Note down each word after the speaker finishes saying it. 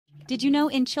Did you know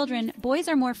in children, boys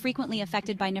are more frequently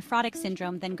affected by nephrotic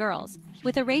syndrome than girls,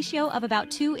 with a ratio of about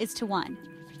 2:1?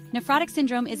 Nephrotic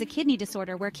syndrome is a kidney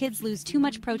disorder where kids lose too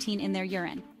much protein in their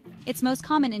urine. It's most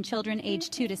common in children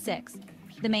aged 2 to 6.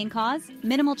 The main cause?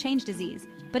 Minimal change disease,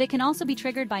 but it can also be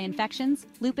triggered by infections,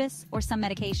 lupus, or some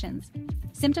medications.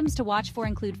 Symptoms to watch for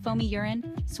include foamy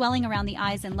urine, swelling around the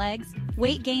eyes and legs,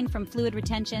 weight gain from fluid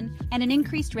retention, and an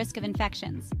increased risk of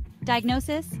infections.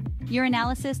 Diagnosis: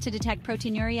 urinalysis to detect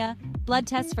proteinuria, blood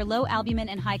tests for low albumin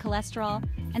and high cholesterol,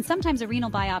 and sometimes a renal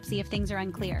biopsy if things are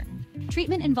unclear.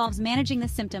 Treatment involves managing the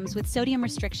symptoms with sodium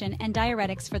restriction and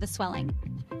diuretics for the swelling.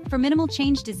 For minimal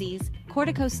change disease,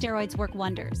 corticosteroids work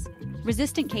wonders.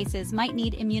 Resistant cases might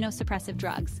need immunosuppressive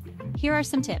drugs. Here are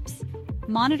some tips.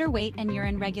 Monitor weight and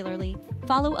urine regularly,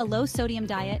 follow a low-sodium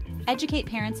diet, educate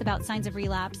parents about signs of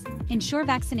relapse, ensure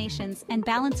vaccinations, and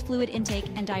balance fluid intake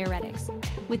and diuretics.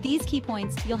 With these key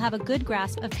points, you'll have a good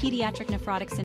grasp of pediatric nephrotic syndrome.